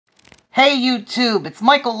Hey YouTube, it's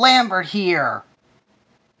Michael Lambert here.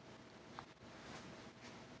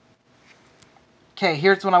 Okay,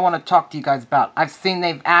 here's what I want to talk to you guys about. I've seen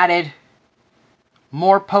they've added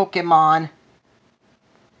more Pokemon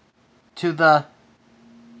to the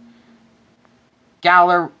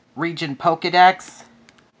Galar region Pokedex.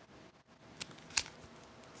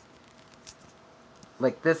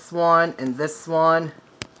 Like this one, and this one.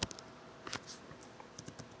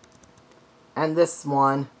 And this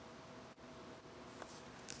one.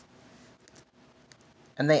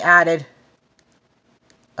 And they added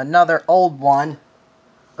another old one.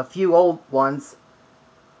 A few old ones.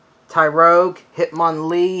 Tyrogue,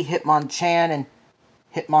 Hitmonlee, Hitmonchan, and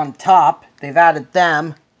Hitmontop. They've added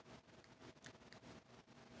them.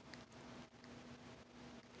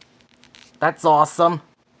 That's awesome.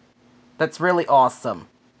 That's really awesome.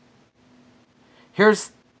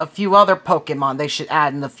 Here's a few other Pokemon they should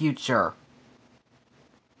add in the future.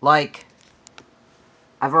 Like,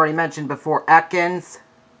 I've already mentioned before, Ekans.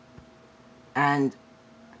 And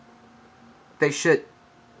they should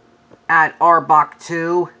add Arbok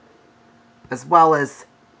too, as well as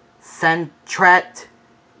Sentret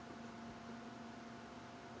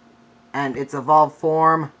and its evolved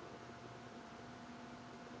form,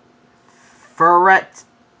 Ferret,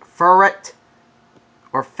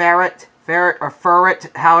 or Ferret,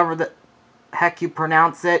 however the heck you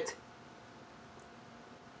pronounce it.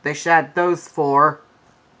 They should add those four.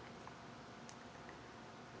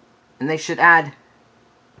 And they should add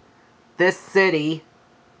this city,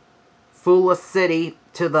 Fula City,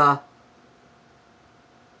 to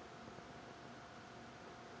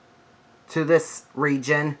this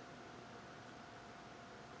region,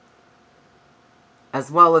 as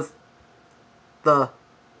well as the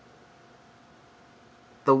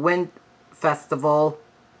Wind Festival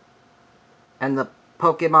and the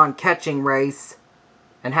Pokemon catching race,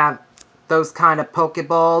 and have those kind of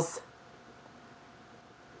Pokeballs.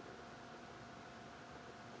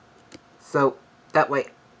 So that way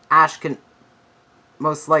Ash can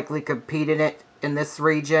most likely compete in it in this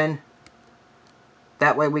region.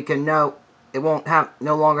 That way we can know it won't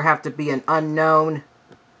no longer have to be an unknown.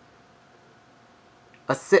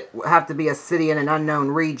 Have to be a city in an unknown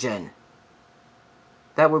region.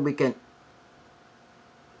 That way we can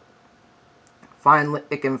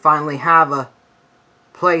finally have a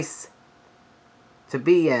place to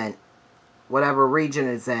be in, whatever region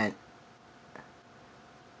it's in.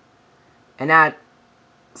 And add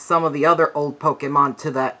some of the other old Pokemon to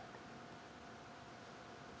that,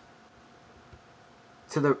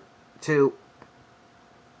 to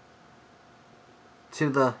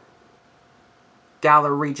the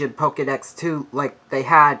Galar region Pokedex too, like they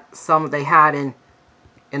had in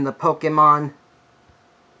the Pokemon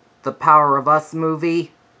The Power of Us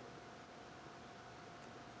movie.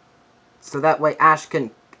 So that way Ash can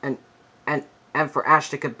and for Ash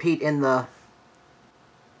to compete in the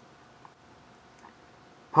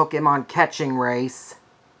Pokemon catching race,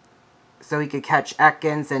 so he could catch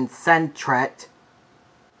Ekans and Sentret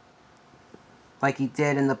like he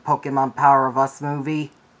did in the Pokemon Power of Us movie.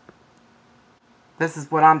 This is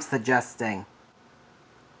what I'm suggesting.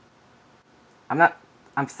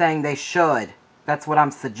 I'm saying they should. That's what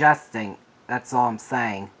I'm suggesting. That's all I'm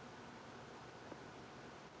saying.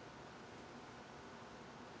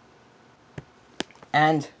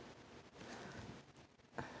 And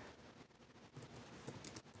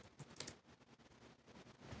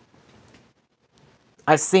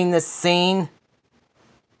I've seen this scene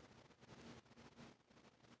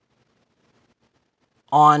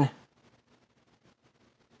on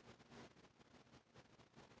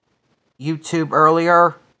YouTube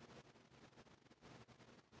earlier,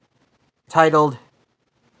 titled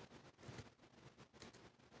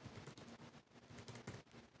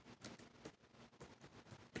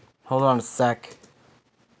hold on a sec.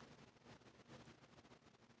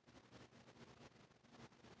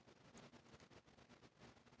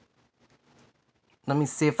 Let me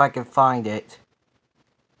see if I can find it.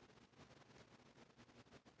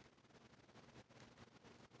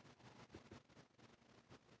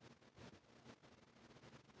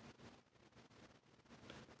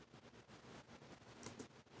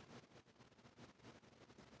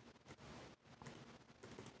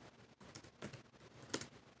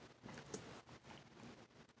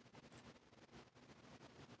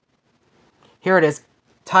 Here it is,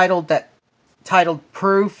 titled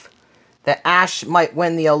Proof that Ash might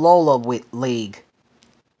win the Alola League.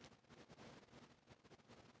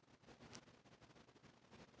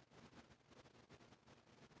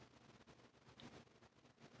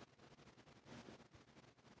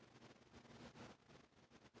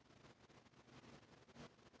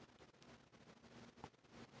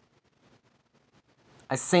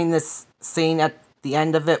 I seen this scene at the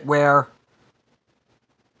end of it where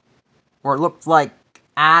it looked like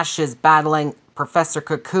Ash is battling Professor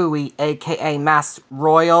Kukui, aka Master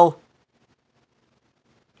Royal,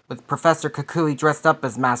 with Professor Kukui dressed up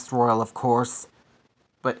as Master Royal, of course.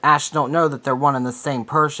 But Ash don't know that they're one and the same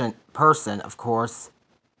person, of course.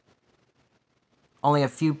 Only a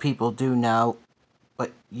few people do know,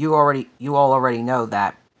 but you all already know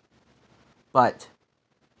that. But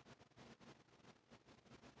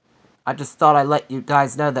I just thought I'd let you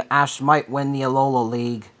guys know that Ash might win the Alola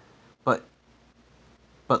League,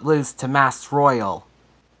 but lose to Master Royal.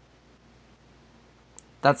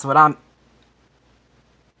 That's what I'm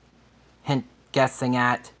guessing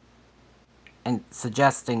at and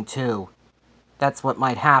suggesting too. That's what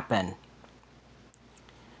might happen.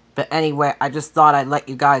 But anyway, I just thought I'd let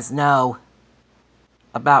you guys know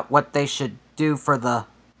about what they should do for the...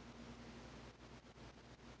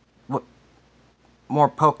 what more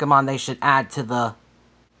Pokemon they should add to the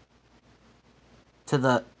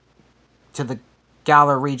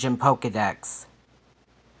Galar region Pokedex.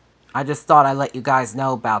 I just thought I'd let you guys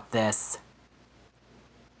know about this.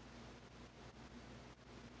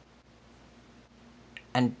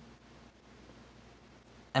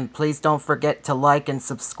 And please don't forget to like and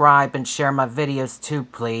subscribe and share my videos too,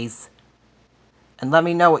 please. And let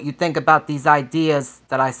me know what you think about these ideas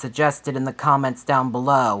that I suggested in the comments down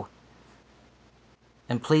below.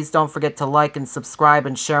 And please don't forget to like and subscribe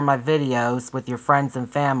and share my videos with your friends and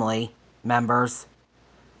family members.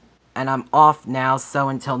 And I'm off now, so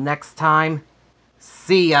until next time,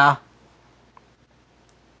 see ya!